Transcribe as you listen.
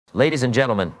Ladies and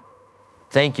gentlemen,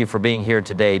 thank you for being here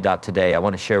today. Today, I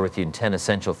want to share with you 10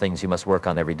 essential things you must work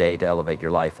on every day to elevate your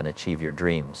life and achieve your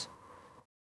dreams.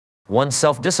 1.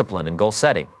 Self-discipline and goal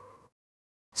setting.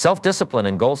 Self-discipline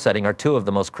and goal setting are two of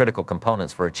the most critical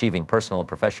components for achieving personal and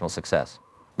professional success.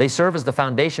 They serve as the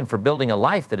foundation for building a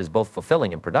life that is both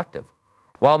fulfilling and productive.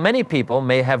 While many people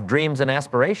may have dreams and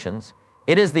aspirations,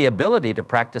 it is the ability to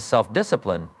practice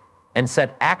self-discipline and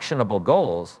set actionable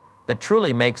goals that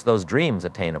truly makes those dreams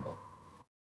attainable.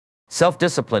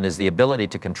 Self-discipline is the ability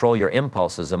to control your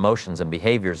impulses, emotions, and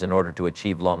behaviors in order to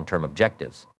achieve long-term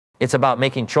objectives. It's about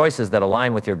making choices that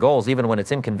align with your goals even when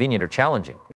it's inconvenient or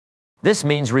challenging. This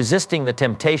means resisting the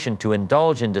temptation to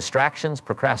indulge in distractions,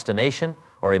 procrastination,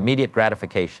 or immediate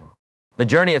gratification. The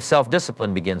journey of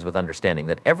self-discipline begins with understanding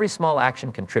that every small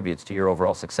action contributes to your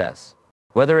overall success.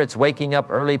 Whether it's waking up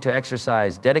early to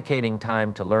exercise, dedicating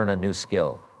time to learn a new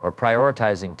skill, or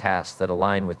prioritizing tasks that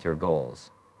align with your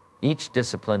goals, each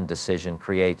disciplined decision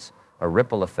creates a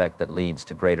ripple effect that leads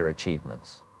to greater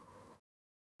achievements.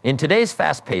 In today's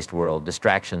fast-paced world,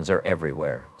 distractions are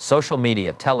everywhere. Social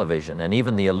media, television, and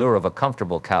even the allure of a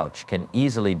comfortable couch can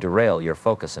easily derail your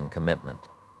focus and commitment.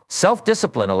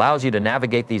 Self-discipline allows you to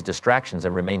navigate these distractions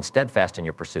and remain steadfast in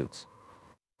your pursuits.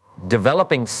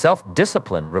 Developing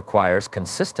self-discipline requires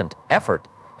consistent effort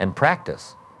and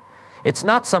practice. It's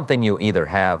not something you either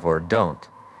have or don't.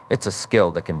 It's a skill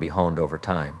that can be honed over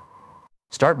time.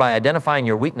 Start by identifying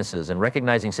your weaknesses and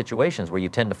recognizing situations where you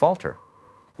tend to falter.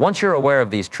 Once you're aware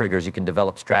of these triggers, you can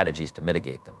develop strategies to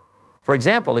mitigate them. For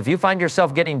example, if you find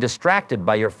yourself getting distracted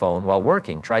by your phone while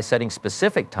working, try setting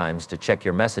specific times to check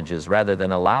your messages rather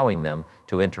than allowing them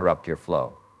to interrupt your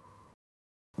flow.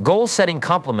 Goal setting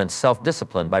complements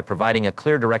self-discipline by providing a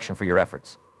clear direction for your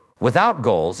efforts. Without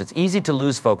goals, it's easy to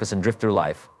lose focus and drift through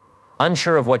life,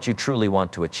 unsure of what you truly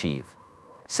want to achieve.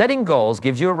 Setting goals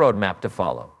gives you a roadmap to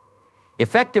follow.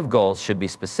 Effective goals should be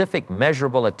specific,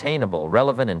 measurable, attainable,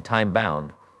 relevant, and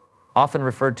time-bound, often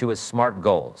referred to as SMART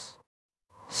goals.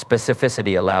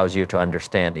 Specificity allows you to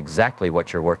understand exactly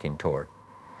what you're working toward.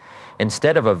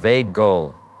 Instead of a vague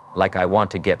goal, like I want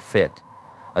to get fit,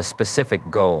 a specific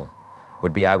goal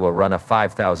would be I will run a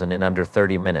 5,000 in under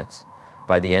 30 minutes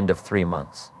by the end of 3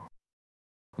 months.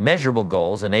 Measurable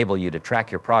goals enable you to track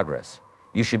your progress.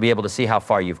 You should be able to see how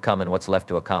far you've come and what's left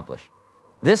to accomplish.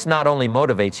 This not only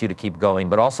motivates you to keep going,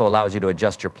 but also allows you to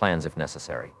adjust your plans if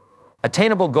necessary.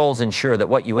 Attainable goals ensure that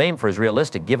what you aim for is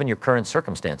realistic given your current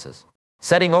circumstances.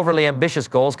 Setting overly ambitious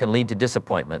goals can lead to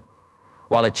disappointment,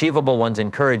 while achievable ones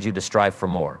encourage you to strive for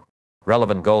more.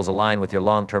 Relevant goals align with your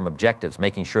long-term objectives,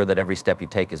 making sure that every step you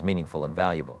take is meaningful and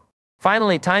valuable.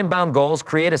 Finally, time-bound goals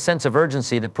create a sense of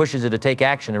urgency that pushes you to take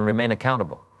action and remain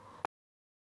accountable.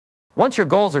 Once your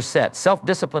goals are set,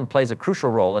 self-discipline plays a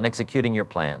crucial role in executing your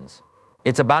plans.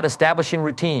 It's about establishing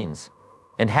routines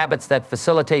and habits that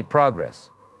facilitate progress.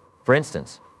 For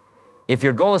instance, if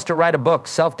your goal is to write a book,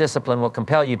 self-discipline will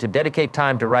compel you to dedicate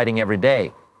time to writing every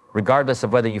day, regardless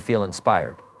of whether you feel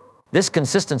inspired. This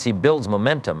consistency builds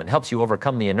momentum and helps you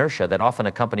overcome the inertia that often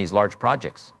accompanies large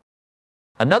projects.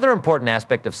 Another important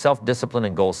aspect of self-discipline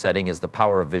and goal setting is the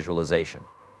power of visualization.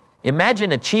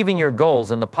 Imagine achieving your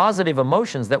goals and the positive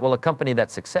emotions that will accompany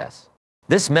that success.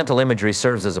 This mental imagery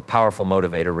serves as a powerful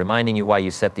motivator, reminding you why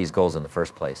you set these goals in the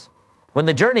first place. When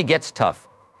the journey gets tough,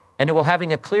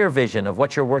 having a clear vision of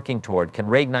what you're working toward can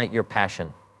reignite your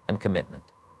passion and commitment.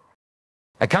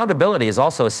 Accountability is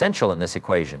also essential in this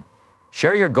equation.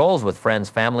 Share your goals with friends,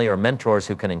 family, or mentors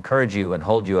who can encourage you and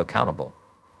hold you accountable.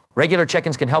 Regular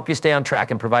check-ins can help you stay on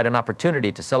track and provide an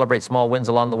opportunity to celebrate small wins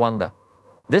along the way.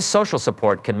 This social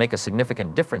support can make a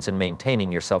significant difference in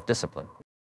maintaining your self-discipline.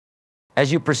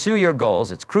 As you pursue your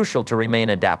goals, it's crucial to remain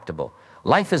adaptable.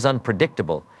 Life is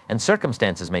unpredictable, and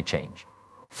circumstances may change.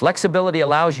 Flexibility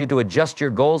allows you to adjust your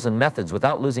goals and methods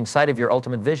without losing sight of your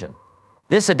ultimate vision.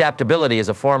 This adaptability is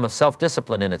a form of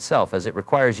self-discipline in itself, as it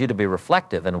requires you to be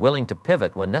reflective and willing to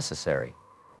pivot when necessary.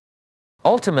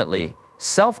 Ultimately,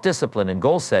 self-discipline and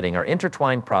goal setting are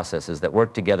intertwined processes that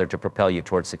work together to propel you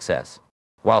toward success.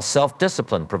 While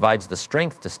self-discipline provides the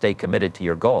strength to stay committed to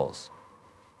your goals,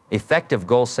 effective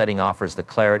goal setting offers the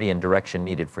clarity and direction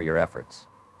needed for your efforts.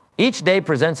 Each day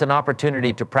presents an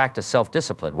opportunity to practice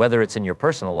self-discipline, whether it's in your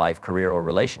personal life, career, or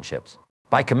relationships.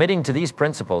 By committing to these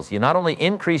principles, you not only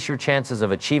increase your chances of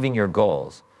achieving your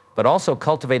goals, but also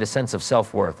cultivate a sense of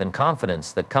self-worth and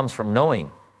confidence that comes from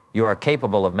knowing you are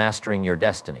capable of mastering your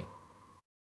destiny.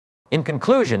 In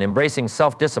conclusion, embracing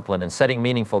self-discipline and setting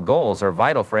meaningful goals are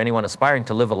vital for anyone aspiring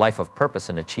to live a life of purpose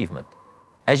and achievement.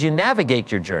 As you navigate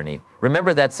your journey,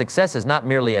 remember that success is not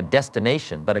merely a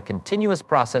destination, but a continuous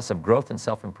process of growth and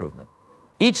self-improvement.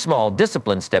 Each small,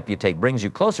 disciplined step you take brings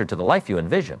you closer to the life you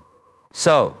envision.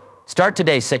 So, start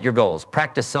today, set your goals,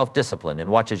 practice self-discipline, and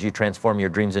watch as you transform your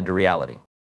dreams into reality.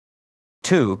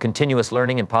 2. Continuous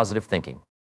learning and positive thinking.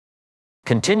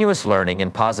 Continuous learning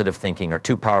and positive thinking are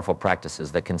two powerful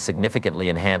practices that can significantly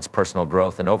enhance personal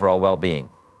growth and overall well-being.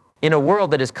 In a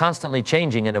world that is constantly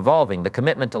changing and evolving, the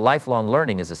commitment to lifelong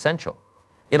learning is essential.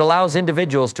 It allows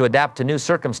individuals to adapt to new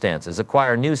circumstances,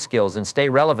 acquire new skills, and stay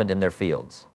relevant in their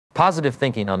fields. Positive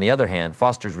thinking, on the other hand,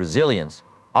 fosters resilience,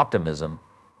 optimism,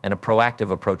 and a proactive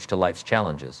approach to life's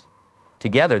challenges.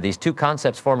 Together, these two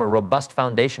concepts form a robust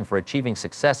foundation for achieving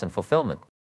success and fulfillment.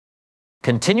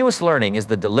 Continuous learning is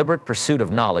the deliberate pursuit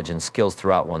of knowledge and skills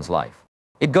throughout one's life.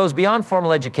 It goes beyond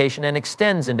formal education and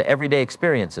extends into everyday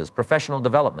experiences, professional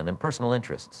development, and personal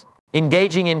interests.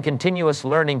 Engaging in continuous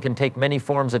learning can take many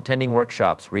forms: attending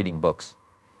workshops, reading books,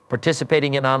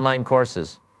 participating in online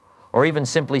courses, or even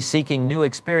simply seeking new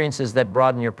experiences that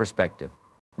broaden your perspective.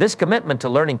 This commitment to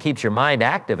learning keeps your mind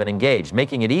active and engaged,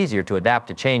 making it easier to adapt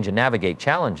to change and navigate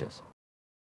challenges.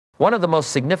 One of the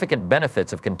most significant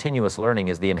benefits of continuous learning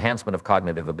is the enhancement of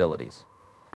cognitive abilities.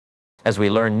 As we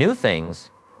learn new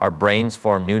things, our brains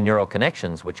form new neural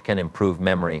connections which can improve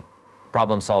memory,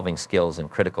 problem-solving skills, and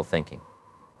critical thinking.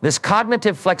 This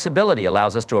cognitive flexibility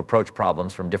allows us to approach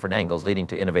problems from different angles, leading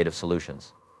to innovative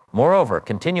solutions. Moreover,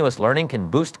 continuous learning can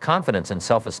boost confidence and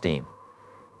self-esteem.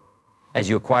 As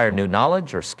you acquire new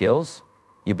knowledge or skills,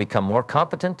 you become more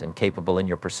competent and capable in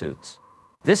your pursuits.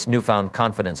 This newfound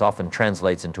confidence often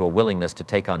translates into a willingness to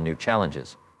take on new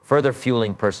challenges, further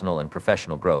fueling personal and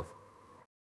professional growth.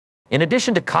 In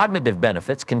addition to cognitive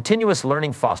benefits, continuous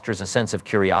learning fosters a sense of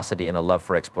curiosity and a love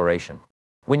for exploration.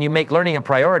 When you make learning a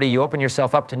priority, you open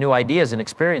yourself up to new ideas and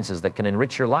experiences that can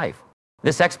enrich your life.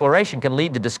 This exploration can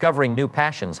lead to discovering new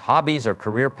passions, hobbies, or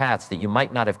career paths that you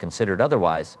might not have considered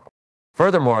otherwise.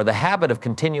 Furthermore, the habit of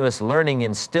continuous learning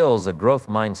instills a growth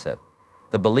mindset,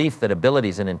 the belief that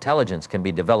abilities and intelligence can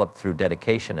be developed through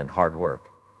dedication and hard work.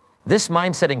 This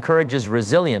mindset encourages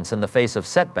resilience in the face of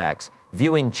setbacks,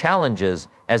 viewing challenges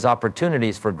as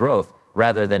opportunities for growth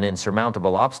rather than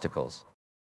insurmountable obstacles.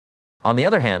 On the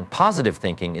other hand, positive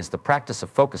thinking is the practice of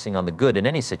focusing on the good in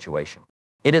any situation.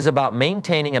 It is about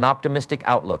maintaining an optimistic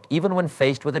outlook even when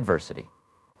faced with adversity.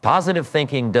 Positive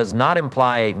thinking does not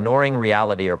imply ignoring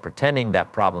reality or pretending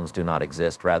that problems do not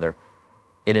exist. Rather,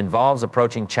 it involves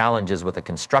approaching challenges with a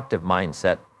constructive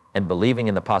mindset and believing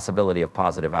in the possibility of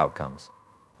positive outcomes.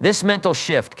 This mental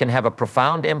shift can have a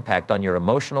profound impact on your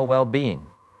emotional well-being.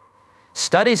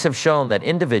 Studies have shown that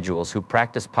individuals who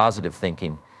practice positive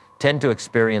thinking tend to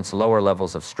experience lower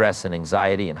levels of stress and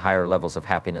anxiety and higher levels of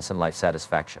happiness and life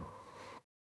satisfaction.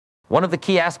 One of the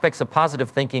key aspects of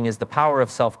positive thinking is the power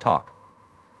of self-talk.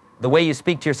 The way you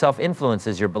speak to yourself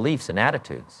influences your beliefs and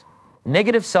attitudes.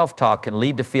 Negative self-talk can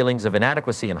lead to feelings of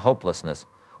inadequacy and hopelessness,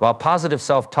 while positive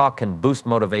self-talk can boost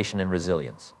motivation and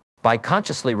resilience. By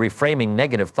consciously reframing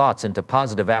negative thoughts into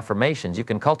positive affirmations, you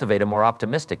can cultivate a more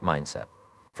optimistic mindset.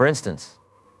 For instance,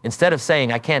 instead of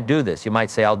saying, "I can't do this," you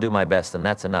might say, "I'll do my best and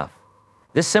that's enough."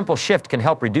 This simple shift can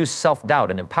help reduce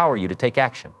self-doubt and empower you to take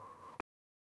action.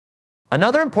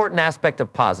 Another important aspect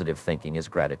of positive thinking is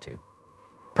gratitude.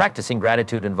 Practicing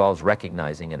gratitude involves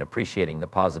recognizing and appreciating the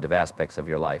positive aspects of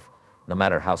your life, no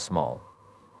matter how small.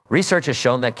 Research has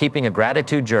shown that keeping a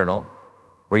gratitude journal,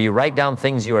 where you write down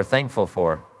things you are thankful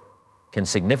for, can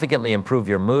significantly improve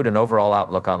your mood and overall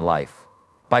outlook on life.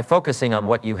 By focusing on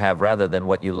what you have rather than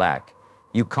what you lack,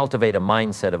 you cultivate a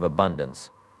mindset of abundance,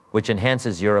 which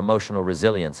enhances your emotional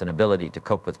resilience and ability to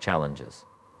cope with challenges.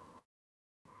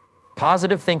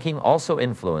 Positive thinking also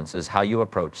influences how you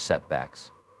approach setbacks.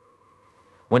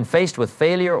 When faced with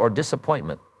failure or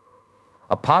disappointment,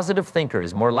 a positive thinker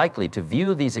is more likely to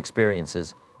view these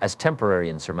experiences as temporary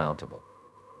and surmountable.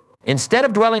 Instead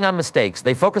of dwelling on mistakes,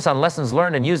 they focus on lessons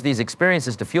learned and use these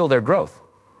experiences to fuel their growth.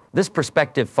 This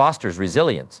perspective fosters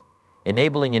resilience,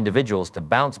 enabling individuals to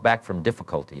bounce back from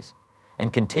difficulties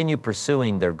and continue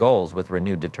pursuing their goals with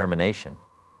renewed determination.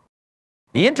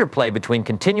 The interplay between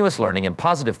continuous learning and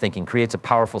positive thinking creates a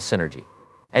powerful synergy.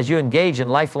 As you engage in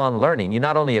lifelong learning, you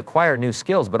not only acquire new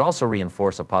skills, but also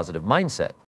reinforce a positive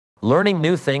mindset. Learning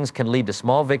new things can lead to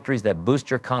small victories that boost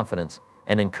your confidence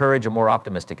and encourage a more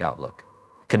optimistic outlook.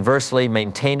 Conversely,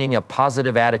 maintaining a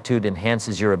positive attitude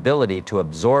enhances your ability to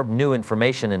absorb new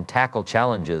information and tackle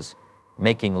challenges,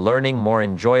 making learning more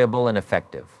enjoyable and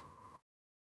effective.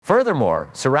 Furthermore,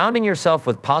 surrounding yourself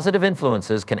with positive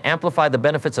influences can amplify the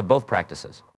benefits of both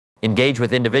practices. Engage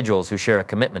with individuals who share a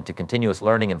commitment to continuous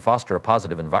learning and foster a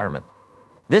positive environment.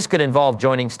 This could involve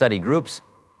joining study groups,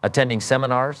 attending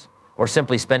seminars, or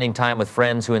simply spending time with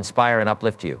friends who inspire and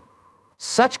uplift you.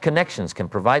 Such connections can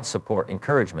provide support,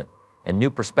 encouragement, and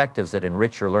new perspectives that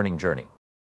enrich your learning journey.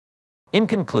 In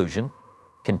conclusion,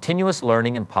 continuous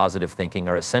learning and positive thinking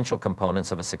are essential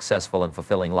components of a successful and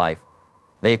fulfilling life.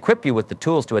 They equip you with the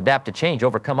tools to adapt to change,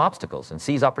 overcome obstacles, and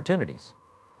seize opportunities.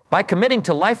 By committing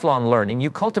to lifelong learning, you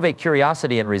cultivate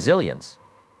curiosity and resilience,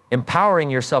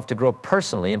 empowering yourself to grow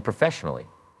personally and professionally.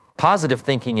 Positive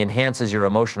thinking enhances your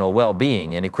emotional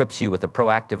well-being and equips you with a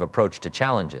proactive approach to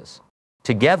challenges.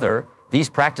 Together, these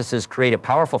practices create a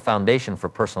powerful foundation for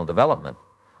personal development,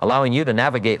 allowing you to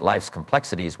navigate life's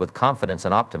complexities with confidence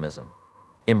and optimism.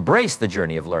 Embrace the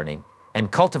journey of learning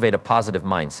and cultivate a positive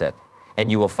mindset,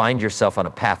 and you will find yourself on a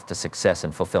path to success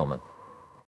and fulfillment.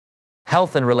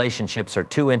 Health and relationships are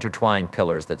two intertwined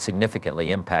pillars that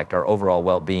significantly impact our overall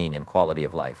well-being and quality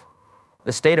of life.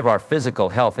 The state of our physical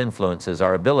health influences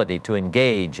our ability to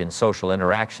engage in social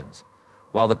interactions,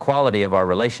 while the quality of our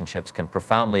relationships can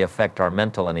profoundly affect our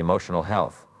mental and emotional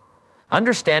health.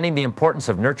 Understanding the importance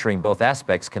of nurturing both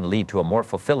aspects can lead to a more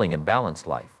fulfilling and balanced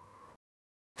life.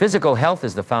 Physical health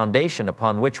is the foundation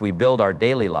upon which we build our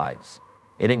daily lives.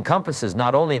 It encompasses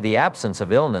not only the absence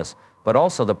of illness, but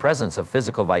also the presence of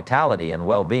physical vitality and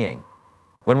well-being.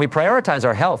 When we prioritize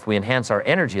our health, we enhance our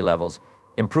energy levels,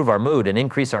 improve our mood, and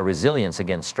increase our resilience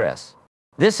against stress.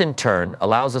 This, in turn,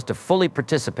 allows us to fully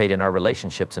participate in our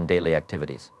relationships and daily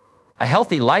activities. A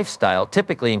healthy lifestyle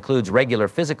typically includes regular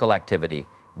physical activity,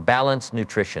 balanced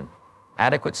nutrition,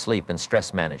 adequate sleep, and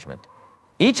stress management.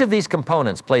 Each of these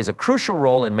components plays a crucial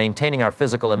role in maintaining our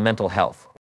physical and mental health.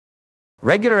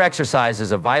 Regular exercise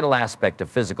is a vital aspect of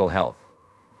physical health.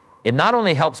 It not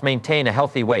only helps maintain a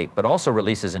healthy weight, but also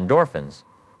releases endorphins,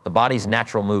 the body's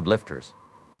natural mood lifters.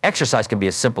 Exercise can be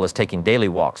as simple as taking daily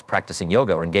walks, practicing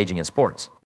yoga, or engaging in sports.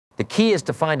 The key is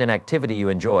to find an activity you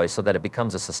enjoy so that it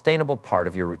becomes a sustainable part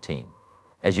of your routine.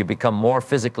 As you become more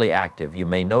physically active, you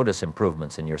may notice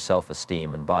improvements in your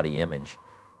self-esteem and body image,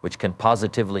 which can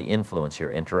positively influence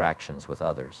your interactions with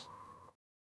others.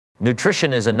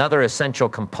 Nutrition is another essential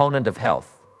component of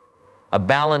health. A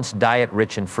balanced diet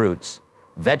rich in fruits,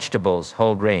 vegetables,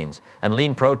 whole grains, and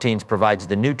lean proteins provides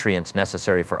the nutrients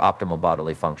necessary for optimal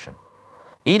bodily function.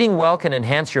 Eating well can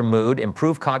enhance your mood,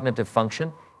 improve cognitive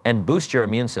function, and boost your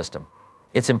immune system.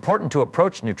 It's important to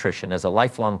approach nutrition as a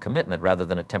lifelong commitment rather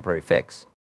than a temporary fix.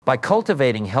 By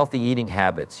cultivating healthy eating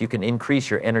habits, you can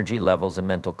increase your energy levels and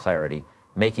mental clarity,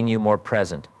 making you more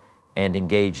present and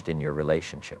engaged in your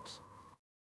relationships.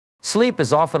 Sleep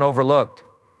is often overlooked,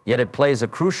 yet it plays a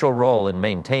crucial role in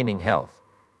maintaining health.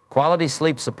 Quality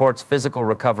sleep supports physical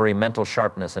recovery, mental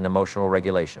sharpness, and emotional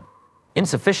regulation.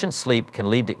 Insufficient sleep can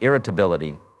lead to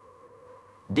irritability,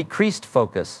 decreased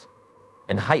focus,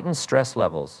 and heightened stress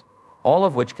levels, all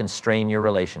of which can strain your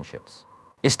relationships.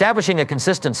 Establishing a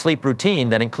consistent sleep routine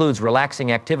that includes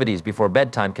relaxing activities before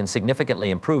bedtime can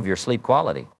significantly improve your sleep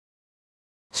quality.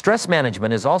 Stress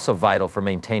management is also vital for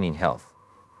maintaining health.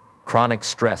 Chronic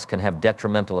stress can have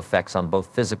detrimental effects on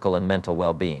both physical and mental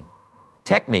well-being.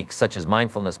 Techniques such as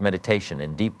mindfulness meditation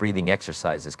and deep breathing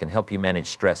exercises can help you manage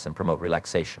stress and promote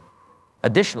relaxation.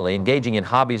 Additionally, engaging in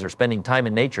hobbies or spending time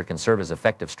in nature can serve as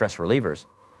effective stress relievers.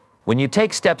 When you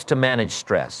take steps to manage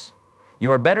stress,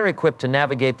 you are better equipped to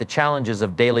navigate the challenges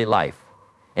of daily life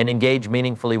and engage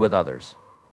meaningfully with others.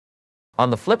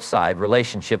 On the flip side,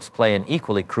 relationships play an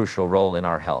equally crucial role in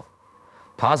our health.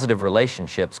 Positive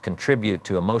relationships contribute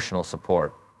to emotional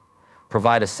support,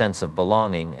 provide a sense of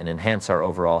belonging, and enhance our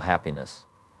overall happiness.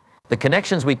 The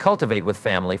connections we cultivate with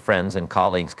family, friends, and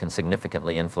colleagues can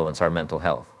significantly influence our mental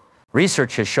health.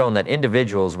 Research has shown that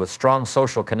individuals with strong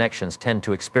social connections tend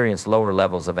to experience lower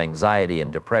levels of anxiety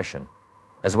and depression,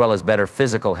 as well as better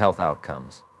physical health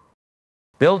outcomes.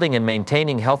 Building and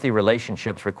maintaining healthy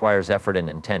relationships requires effort and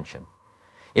intention.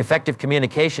 Effective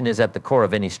communication is at the core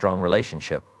of any strong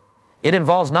relationship. It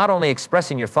involves not only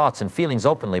expressing your thoughts and feelings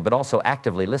openly, but also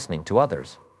actively listening to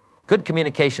others. Good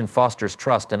communication fosters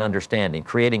trust and understanding,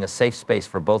 creating a safe space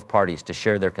for both parties to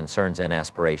share their concerns and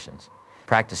aspirations.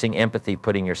 Practicing empathy,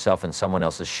 putting yourself in someone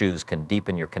else's shoes, can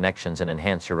deepen your connections and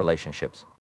enhance your relationships.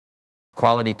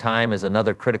 Quality time is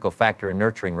another critical factor in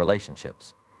nurturing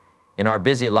relationships. In our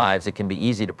busy lives, it can be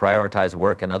easy to prioritize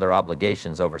work and other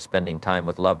obligations over spending time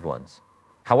with loved ones.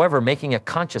 However, making a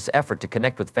conscious effort to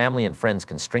connect with family and friends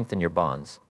can strengthen your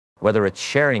bonds. Whether it's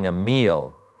sharing a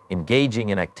meal, engaging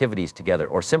in activities together,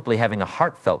 or simply having a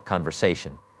heartfelt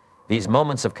conversation, these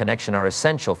moments of connection are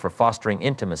essential for fostering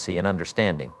intimacy and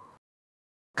understanding.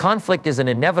 Conflict is an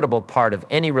inevitable part of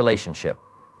any relationship.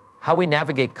 How we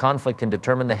navigate conflict can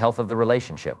determine the health of the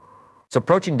relationship. So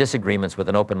approaching disagreements with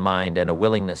an open mind and a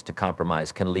willingness to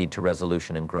compromise can lead to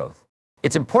resolution and growth.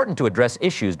 It's important to address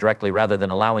issues directly rather than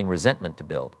allowing resentment to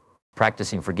build.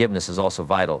 Practicing forgiveness is also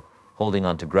vital. Holding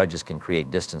on to grudges can create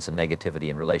distance and negativity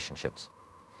in relationships.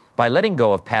 By letting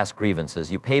go of past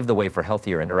grievances, you pave the way for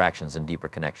healthier interactions and deeper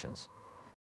connections.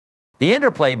 The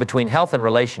interplay between health and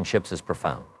relationships is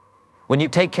profound. When you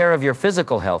take care of your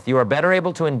physical health, you are better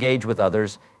able to engage with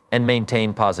others and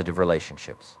maintain positive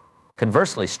relationships.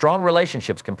 Conversely, strong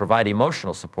relationships can provide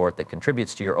emotional support that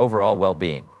contributes to your overall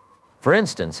well-being. For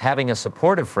instance, having a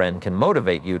supportive friend can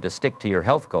motivate you to stick to your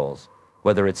health goals,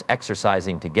 whether it's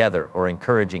exercising together or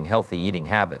encouraging healthy eating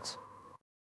habits.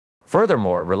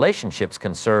 Furthermore, relationships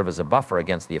can serve as a buffer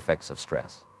against the effects of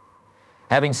stress.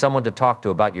 Having someone to talk to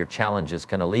about your challenges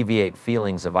can alleviate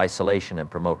feelings of isolation and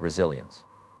promote resilience.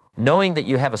 Knowing that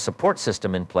you have a support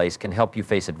system in place can help you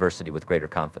face adversity with greater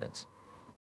confidence.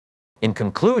 In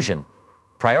conclusion,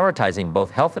 prioritizing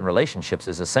both health and relationships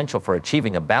is essential for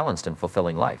achieving a balanced and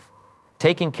fulfilling life.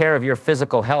 Taking care of your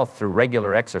physical health through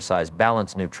regular exercise,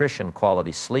 balanced nutrition,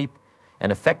 quality sleep,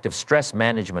 and effective stress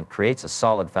management creates a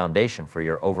solid foundation for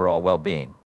your overall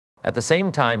well-being. At the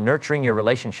same time, nurturing your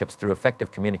relationships through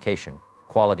effective communication,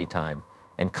 quality time,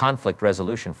 and conflict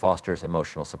resolution fosters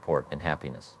emotional support and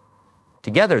happiness.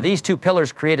 Together, these two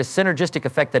pillars create a synergistic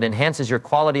effect that enhances your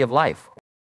quality of life.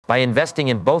 By investing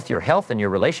in both your health and your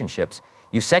relationships,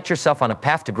 you set yourself on a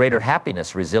path to greater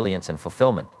happiness, resilience, and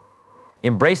fulfillment.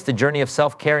 Embrace the journey of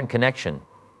self-care and connection,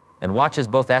 and watch as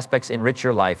both aspects enrich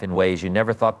your life in ways you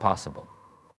never thought possible.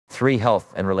 3.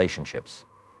 Health and relationships.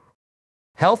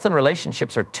 Health and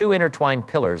relationships are two intertwined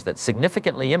pillars that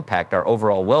significantly impact our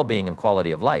overall well-being and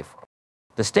quality of life.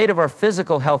 The state of our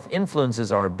physical health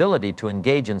influences our ability to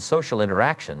engage in social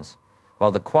interactions,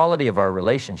 while the quality of our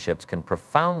relationships can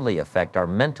profoundly affect our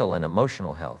mental and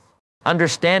emotional health.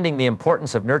 Understanding the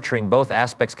importance of nurturing both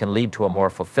aspects can lead to a more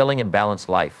fulfilling and balanced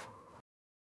life.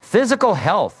 Physical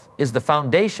health is the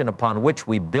foundation upon which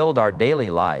we build our daily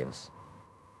lives.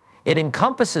 It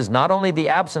encompasses not only the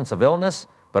absence of illness,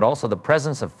 but also the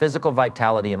presence of physical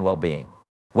vitality and well-being.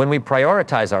 When we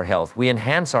prioritize our health, we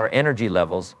enhance our energy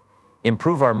levels,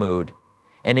 improve our mood,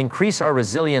 and increase our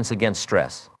resilience against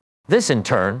stress. This, in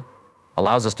turn,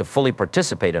 allows us to fully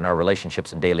participate in our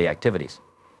relationships and daily activities.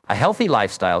 A healthy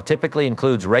lifestyle typically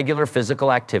includes regular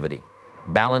physical activity,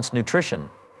 balanced nutrition,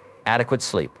 adequate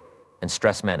sleep, and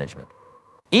stress management.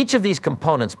 Each of these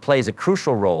components plays a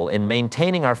crucial role in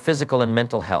maintaining our physical and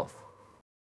mental health.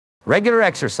 Regular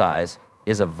exercise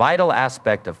is a vital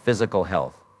aspect of physical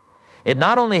health. It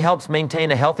not only helps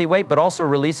maintain a healthy weight, but also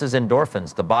releases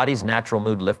endorphins, the body's natural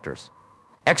mood lifters.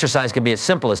 Exercise can be as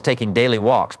simple as taking daily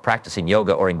walks, practicing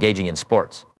yoga, or engaging in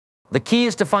sports. The key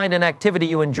is to find an activity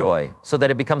you enjoy so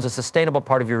that it becomes a sustainable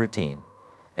part of your routine.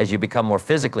 As you become more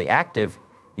physically active,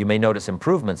 you may notice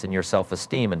improvements in your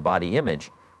self-esteem and body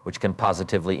image, which can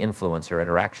positively influence your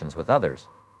interactions with others.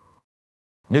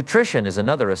 Nutrition is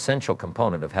another essential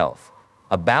component of health.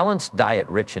 A balanced diet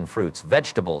rich in fruits,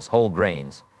 vegetables, whole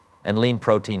grains, and lean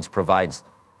proteins provides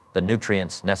the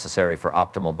nutrients necessary for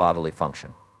optimal bodily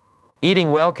function.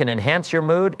 Eating well can enhance your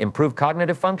mood, improve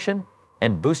cognitive function,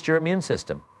 and boost your immune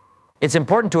system. It's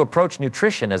important to approach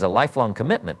nutrition as a lifelong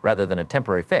commitment rather than a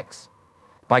temporary fix.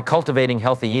 By cultivating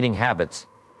healthy eating habits,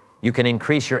 you can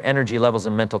increase your energy levels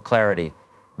and mental clarity,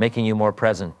 making you more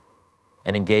present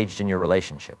and engaged in your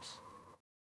relationships.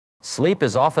 Sleep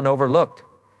is often overlooked,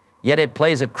 yet it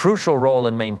plays a crucial role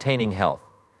in maintaining health.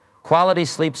 Quality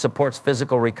sleep supports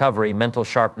physical recovery, mental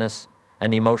sharpness,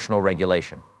 and emotional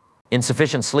regulation.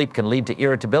 Insufficient sleep can lead to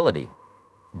irritability,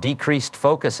 decreased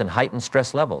focus, and heightened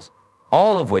stress levels,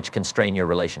 all of which can strain your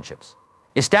relationships.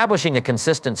 Establishing a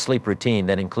consistent sleep routine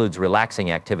that includes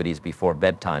relaxing activities before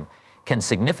bedtime can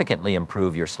significantly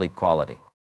improve your sleep quality.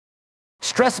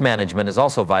 Stress management is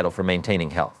also vital for maintaining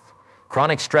health.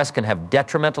 Chronic stress can have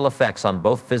detrimental effects on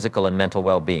both physical and mental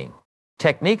well-being.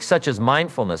 Techniques such as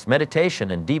mindfulness,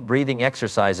 meditation, and deep breathing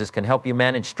exercises can help you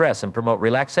manage stress and promote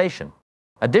relaxation.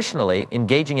 Additionally,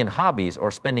 engaging in hobbies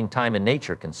or spending time in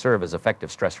nature can serve as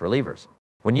effective stress relievers.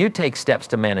 When you take steps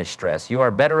to manage stress, you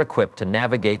are better equipped to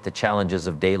navigate the challenges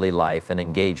of daily life and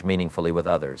engage meaningfully with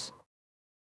others.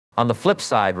 On the flip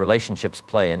side, relationships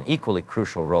play an equally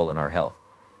crucial role in our health.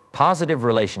 Positive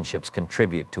relationships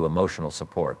contribute to emotional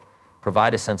support,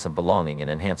 provide a sense of belonging, and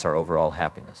enhance our overall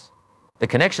happiness. The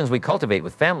connections we cultivate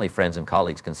with family, friends, and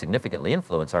colleagues can significantly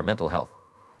influence our mental health.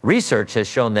 Research has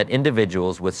shown that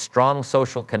individuals with strong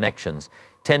social connections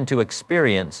tend to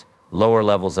experience lower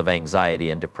levels of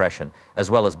anxiety and depression, as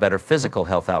well as better physical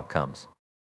health outcomes.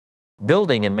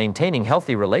 Building and maintaining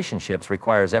healthy relationships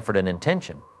requires effort and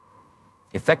intention.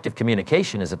 Effective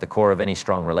communication is at the core of any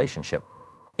strong relationship.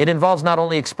 It involves not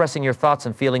only expressing your thoughts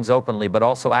and feelings openly, but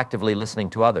also actively listening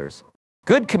to others.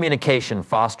 Good communication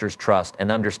fosters trust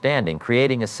and understanding,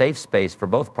 creating a safe space for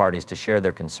both parties to share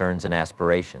their concerns and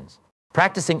aspirations.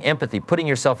 Practicing empathy, putting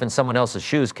yourself in someone else's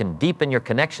shoes, can deepen your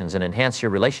connections and enhance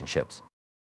your relationships.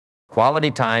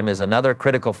 Quality time is another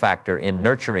critical factor in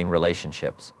nurturing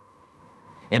relationships.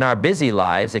 In our busy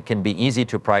lives, it can be easy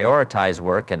to prioritize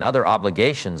work and other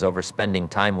obligations over spending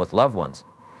time with loved ones.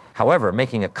 However,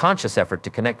 making a conscious effort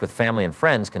to connect with family and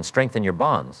friends can strengthen your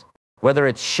bonds. Whether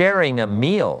it's sharing a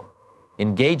meal,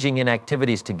 engaging in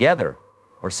activities together,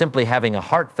 or simply having a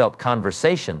heartfelt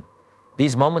conversation,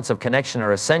 these moments of connection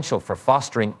are essential for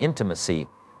fostering intimacy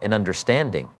and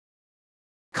understanding.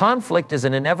 Conflict is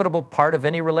an inevitable part of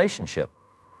any relationship.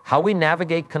 How we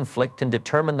navigate conflict can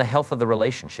determine the health of the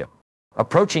relationship.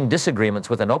 Approaching disagreements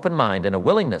with an open mind and a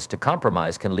willingness to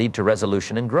compromise can lead to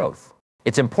resolution and growth.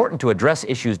 It's important to address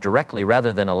issues directly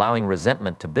rather than allowing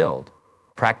resentment to build.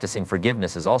 Practicing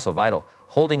forgiveness is also vital.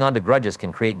 Holding on to grudges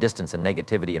can create distance and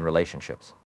negativity in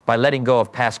relationships. By letting go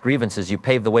of past grievances, you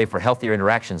pave the way for healthier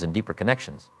interactions and deeper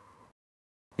connections.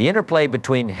 The interplay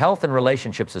between health and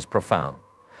relationships is profound.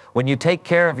 When you take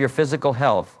care of your physical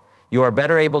health, you are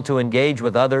better able to engage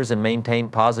with others and maintain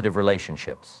positive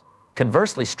relationships.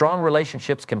 Conversely, strong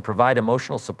relationships can provide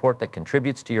emotional support that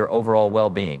contributes to your overall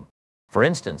well-being. For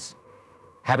instance,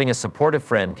 having a supportive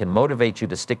friend can motivate you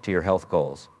to stick to your health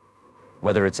goals,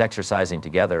 whether it's exercising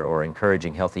together or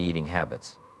encouraging healthy eating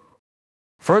habits.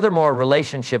 Furthermore,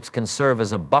 relationships can serve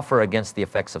as a buffer against the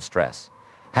effects of stress.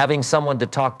 Having someone to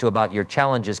talk to about your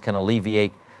challenges can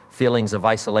alleviate feelings of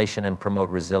isolation and promote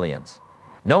resilience.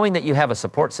 Knowing that you have a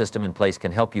support system in place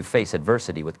can help you face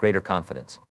adversity with greater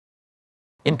confidence.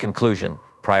 In conclusion,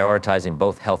 prioritizing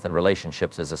both health and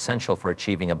relationships is essential for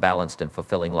achieving a balanced and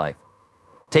fulfilling life.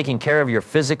 Taking care of your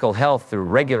physical health through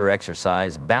regular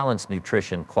exercise, balanced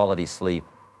nutrition, quality sleep,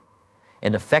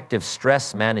 and effective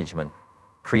stress management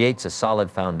creates a solid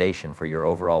foundation for your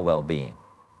overall well-being.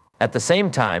 At the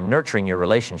same time, nurturing your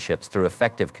relationships through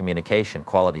effective communication,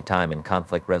 quality time, and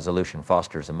conflict resolution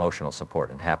fosters emotional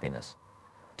support and happiness.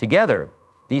 Together,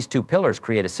 these two pillars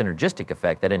create a synergistic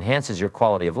effect that enhances your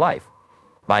quality of life.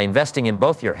 By investing in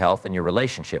both your health and your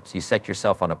relationships, you set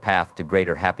yourself on a path to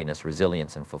greater happiness,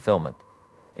 resilience, and fulfillment.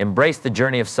 Embrace the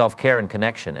journey of self-care and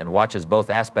connection, and watch as both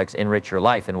aspects enrich your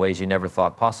life in ways you never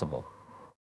thought possible.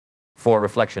 4.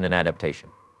 Reflection and adaptation.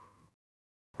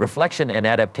 Reflection and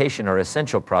adaptation are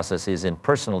essential processes in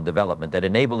personal development that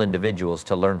enable individuals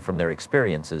to learn from their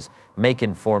experiences, make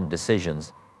informed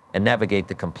decisions, and navigate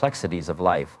the complexities of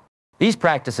life. These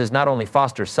practices not only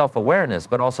foster self-awareness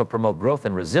but also promote growth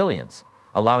and resilience,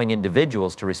 allowing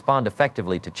individuals to respond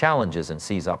effectively to challenges and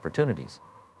seize opportunities.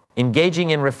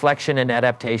 Engaging in reflection and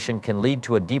adaptation can lead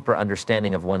to a deeper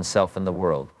understanding of oneself and the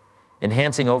world,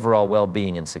 enhancing overall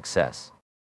well-being and success.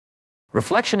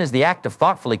 Reflection is the act of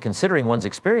thoughtfully considering one's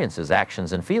experiences,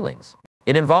 actions, and feelings.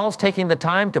 It involves taking the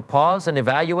time to pause and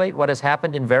evaluate what has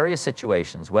happened in various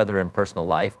situations, whether in personal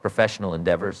life, professional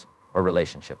endeavors, or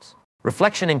relationships.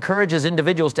 Reflection encourages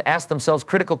individuals to ask themselves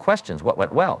critical questions. What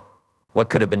went well? What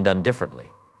could have been done differently?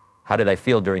 How did I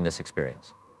feel during this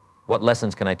experience? What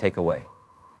lessons can I take away?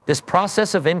 This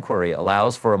process of inquiry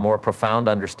allows for a more profound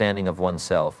understanding of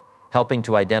oneself, helping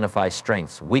to identify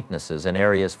strengths, weaknesses, and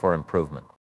areas for improvement.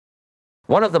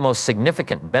 One of the most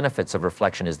significant benefits of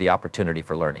reflection is the opportunity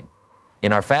for learning.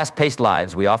 In our fast-paced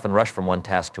lives, we often rush from one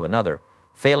task to another,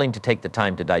 failing to take the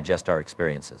time to digest our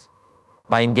experiences.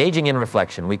 By engaging in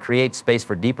reflection, we create space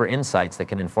for deeper insights that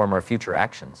can inform our future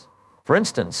actions. For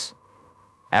instance,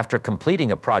 after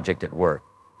completing a project at work,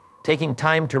 taking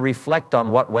time to reflect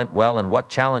on what went well and what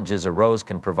challenges arose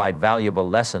can provide valuable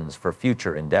lessons for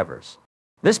future endeavors.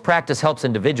 This practice helps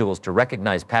individuals to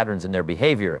recognize patterns in their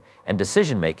behavior and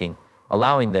decision-making,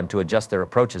 allowing them to adjust their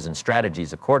approaches and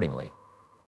strategies accordingly.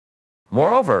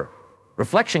 Moreover,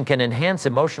 reflection can enhance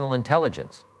emotional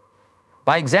intelligence.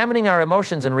 By examining our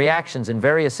emotions and reactions in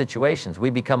various situations, we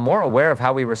become more aware of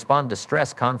how we respond to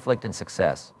stress, conflict, and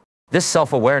success. This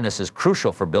self-awareness is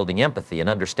crucial for building empathy and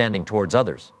understanding towards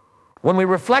others. When we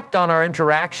reflect on our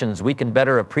interactions, we can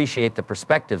better appreciate the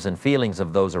perspectives and feelings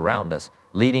of those around us,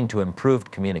 leading to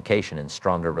improved communication and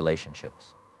stronger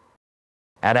relationships.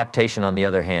 Adaptation, on the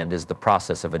other hand, is the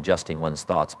process of adjusting one's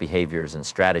thoughts, behaviors, and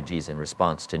strategies in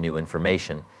response to new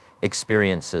information,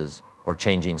 experiences, or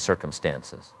changing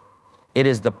circumstances. It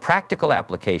is the practical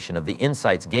application of the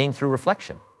insights gained through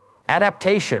reflection.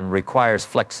 Adaptation requires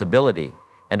flexibility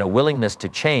and a willingness to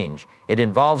change. It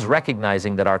involves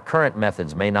recognizing that our current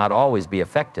methods may not always be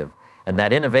effective, and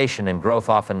that innovation and growth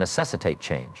often necessitate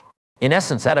change. In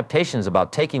essence, adaptation is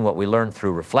about taking what we learn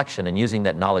through reflection and using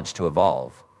that knowledge to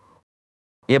evolve.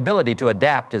 The ability to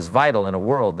adapt is vital in a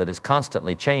world that is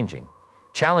constantly changing.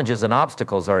 Challenges and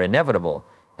obstacles are inevitable,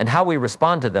 and how we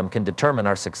respond to them can determine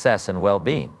our success and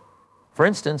well-being. For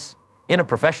instance, in a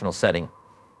professional setting,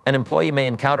 an employee may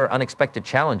encounter unexpected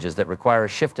challenges that require a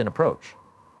shift in approach.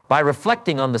 By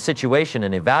reflecting on the situation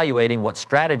and evaluating what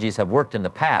strategies have worked in the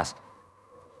past,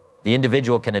 the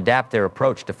individual can adapt their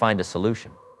approach to find a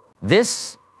solution.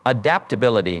 This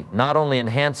adaptability not only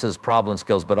enhances problem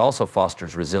skills but also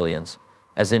fosters resilience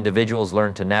as individuals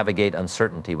learn to navigate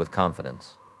uncertainty with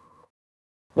confidence.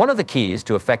 One of the keys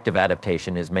to effective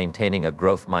adaptation is maintaining a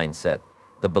growth mindset,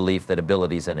 the belief that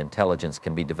abilities and intelligence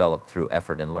can be developed through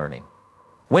effort and learning.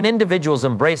 When individuals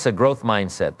embrace a growth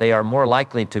mindset, they are more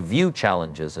likely to view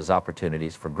challenges as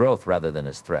opportunities for growth rather than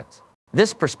as threats.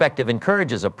 This perspective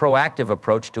encourages a proactive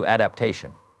approach to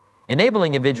adaptation,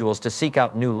 enabling individuals to seek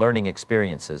out new learning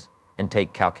experiences and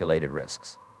take calculated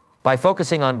risks. By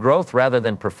focusing on growth rather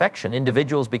than perfection,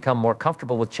 individuals become more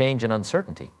comfortable with change and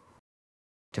uncertainty.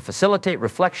 To facilitate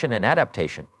reflection and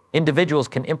adaptation, individuals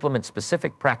can implement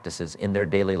specific practices in their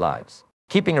daily lives.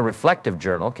 Keeping a reflective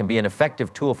journal can be an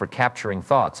effective tool for capturing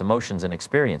thoughts, emotions, and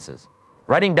experiences.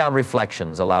 Writing down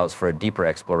reflections allows for a deeper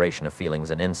exploration of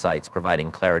feelings and insights,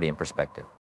 providing clarity and perspective.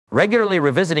 Regularly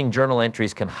revisiting journal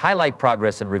entries can highlight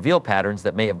progress and reveal patterns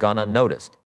that may have gone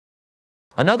unnoticed.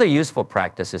 Another useful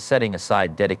practice is setting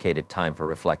aside dedicated time for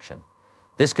reflection.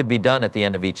 This could be done at the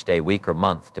end of each day, week, or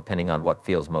month, depending on what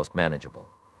feels most manageable.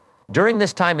 During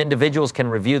this time, individuals can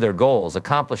review their goals,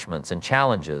 accomplishments, and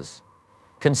challenges,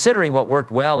 considering what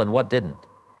worked well and what didn't.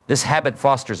 This habit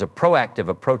fosters a proactive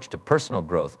approach to personal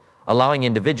growth, allowing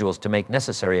individuals to make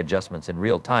necessary adjustments in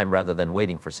real time rather than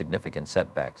waiting for significant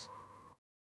setbacks.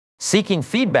 Seeking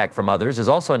feedback from others is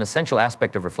also an essential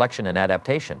aspect of reflection and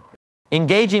adaptation.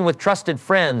 Engaging with trusted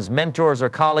friends, mentors, or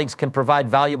colleagues can provide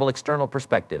valuable external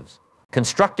perspectives.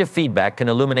 Constructive feedback can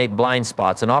illuminate blind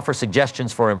spots and offer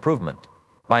suggestions for improvement.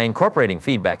 By incorporating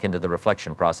feedback into the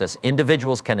reflection process,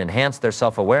 individuals can enhance their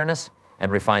self-awareness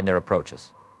and refine their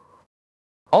approaches.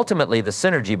 Ultimately, the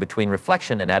synergy between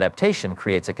reflection and adaptation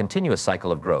creates a continuous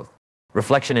cycle of growth.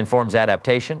 Reflection informs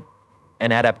adaptation,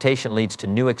 and adaptation leads to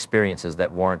new experiences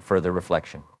that warrant further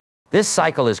reflection. This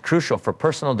cycle is crucial for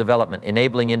personal development,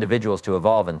 enabling individuals to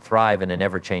evolve and thrive in an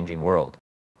ever-changing world.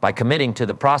 By committing to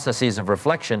the processes of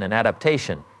reflection and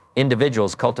adaptation,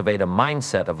 individuals cultivate a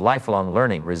mindset of lifelong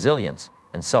learning, resilience,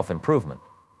 and self-improvement.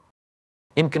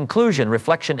 In conclusion,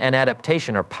 reflection and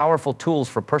adaptation are powerful tools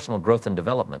for personal growth and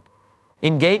development.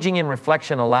 Engaging in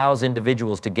reflection allows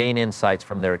individuals to gain insights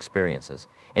from their experiences,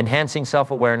 enhancing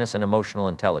self-awareness and emotional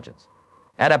intelligence.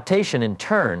 Adaptation, in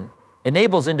turn,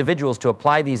 enables individuals to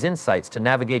apply these insights to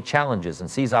navigate challenges and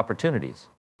seize opportunities.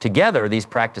 Together, these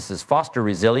practices foster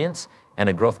resilience and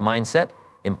a growth mindset,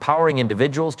 empowering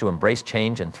individuals to embrace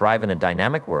change and thrive in a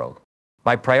dynamic world.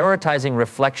 By prioritizing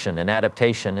reflection and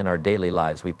adaptation in our daily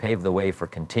lives, we pave the way for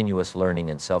continuous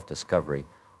learning and self-discovery,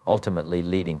 ultimately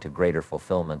leading to greater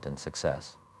fulfillment and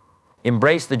success.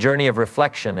 Embrace the journey of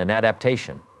reflection and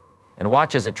adaptation, and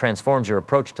watch as it transforms your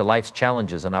approach to life's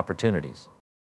challenges and opportunities.